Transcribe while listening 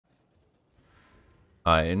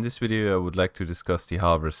Hi, in this video I would like to discuss the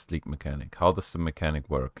Harvest League mechanic. How does the mechanic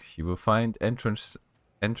work? You will find entrances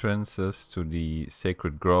to the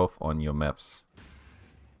Sacred Grove on your maps.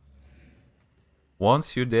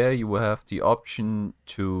 Once you're there, you will have the option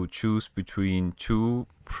to choose between two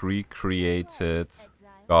pre-created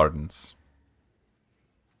gardens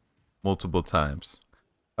multiple times.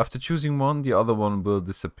 After choosing one, the other one will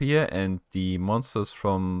disappear and the monsters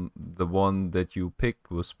from the one that you picked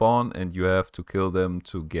will spawn and you have to kill them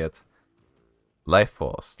to get life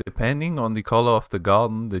force. Depending on the color of the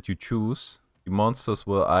garden that you choose, the monsters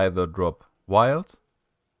will either drop wild,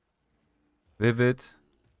 vivid,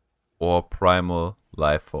 or primal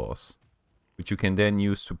life force, which you can then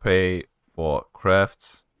use to pay for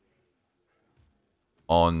crafts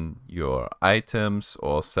on your items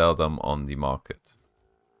or sell them on the market.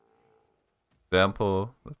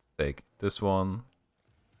 Example, let's take this one.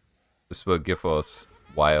 This will give us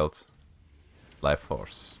wild life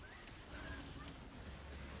force.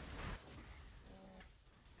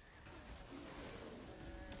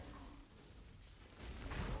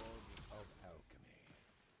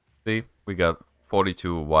 See, we got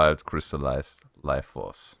 42 wild crystallized life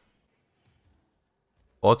force.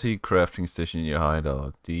 Horticraftingstation in your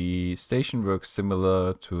hideout. The station works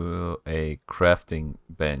similar to a crafting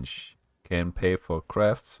bench. Can pay for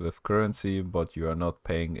crafts with currency, but you are not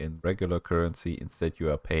paying in regular currency. Instead, you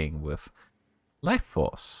are paying with life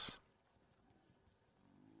force.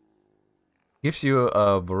 Gives you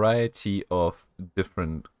a variety of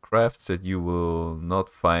different crafts that you will not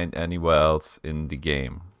find anywhere else in the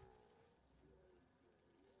game.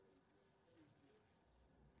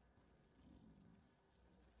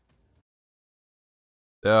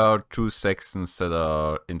 There are two Sextants that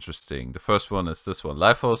are interesting. The first one is this one.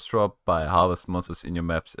 Life force drop by harvest monsters in your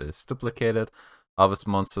maps is duplicated. Harvest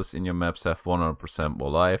monsters in your maps have 100%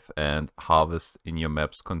 more life, and harvest in your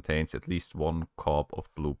maps contains at least one corp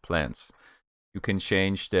of blue plants. You can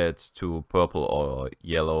change that to purple or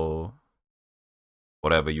yellow,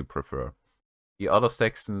 whatever you prefer. The other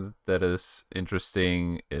section that is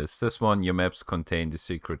interesting is this one. Your maps contain the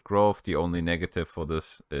secret grove. The only negative for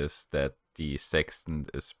this is that the Sextant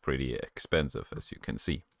is pretty expensive, as you can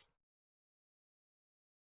see.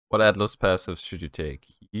 What Atlas passives should you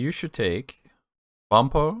take? You should take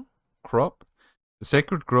Bumper, Crop. The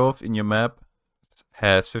Sacred Grove in your map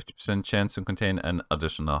has 50% chance to contain an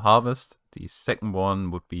additional harvest. The second one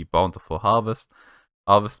would be Bountiful Harvest.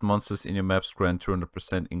 Harvest monsters in your maps grant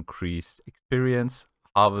 200% increased experience.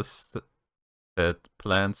 Harvested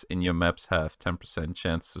plants in your maps have 10%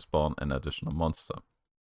 chance to spawn an additional monster.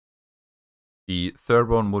 The third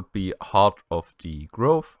one would be Heart of the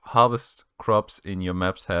Grove. Harvest crops in your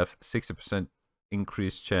maps have 60%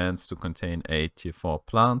 increased chance to contain a tier 4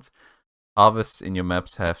 plant. Harvests in your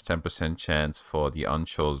maps have 10% chance for the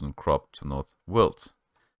unchosen crop to not wilt.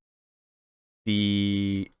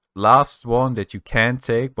 The last one that you can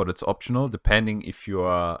take, but it's optional, depending if you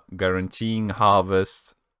are guaranteeing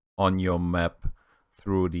harvest on your map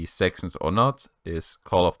through the sections or not, is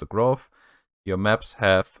Call of the Grove. Your maps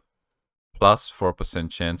have plus 4%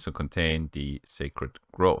 chance to contain the Sacred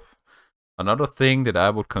Grove. Another thing that I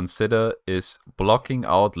would consider is blocking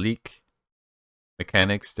out leak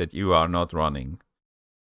mechanics that you are not running.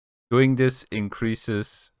 Doing this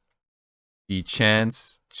increases the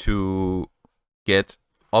chance to get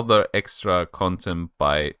other extra content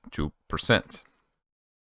by 2%.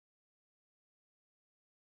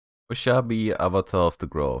 Oshabi, Avatar of the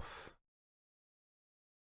Grove.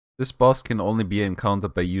 This boss can only be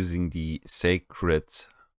encountered by using the Sacred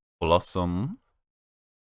Blossom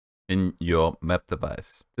in your map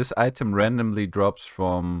device. This item randomly drops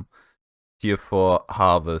from tier 4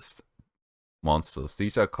 harvest monsters.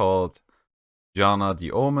 These are called Jana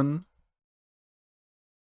the Omen,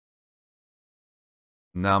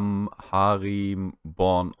 Namharim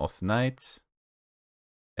Born of Night,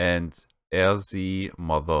 and Erzi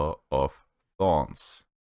Mother of Thorns.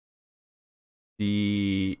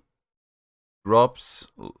 The drops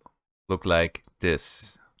look like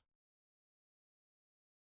this.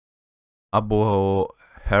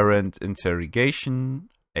 Abhorrent Interrogation,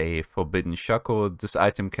 a Forbidden Shackle. This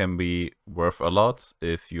item can be worth a lot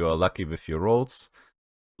if you are lucky with your rolls.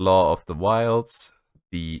 Law of the Wilds,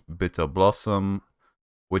 the Bitter Blossom,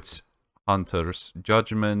 Witch Hunter's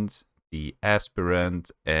Judgment, the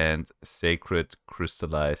Aspirant, and Sacred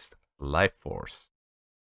Crystallized Life Force.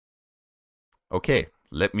 Okay,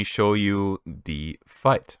 let me show you the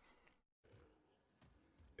fight.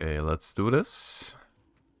 Okay, let's do this.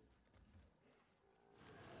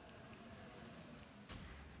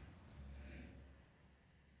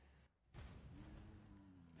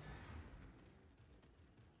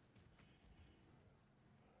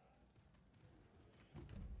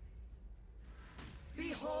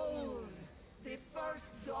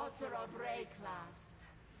 slaughter of Rayclast.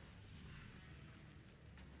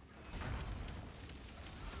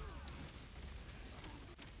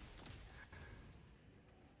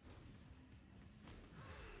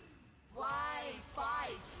 Why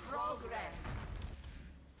fight progress?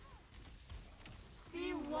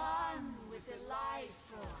 Be one with the life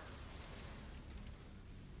force.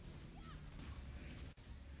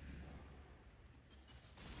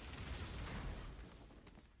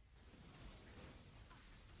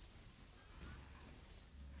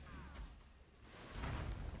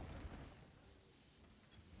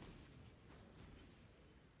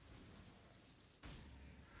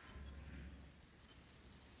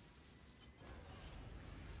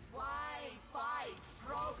 Why fight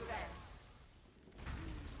progress?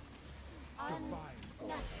 Divine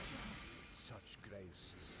order. Such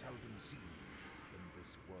grace is seldom seen in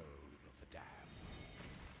this world of the damned.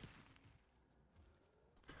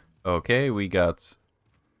 Okay, we got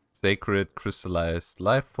Sacred Crystallized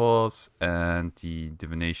Life Force and the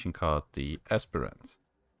Divination card, the Aspirant.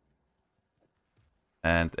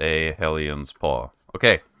 And a Hellion's Paw.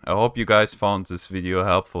 Okay, I hope you guys found this video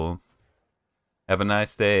helpful. Have a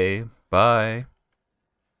nice day. Bye.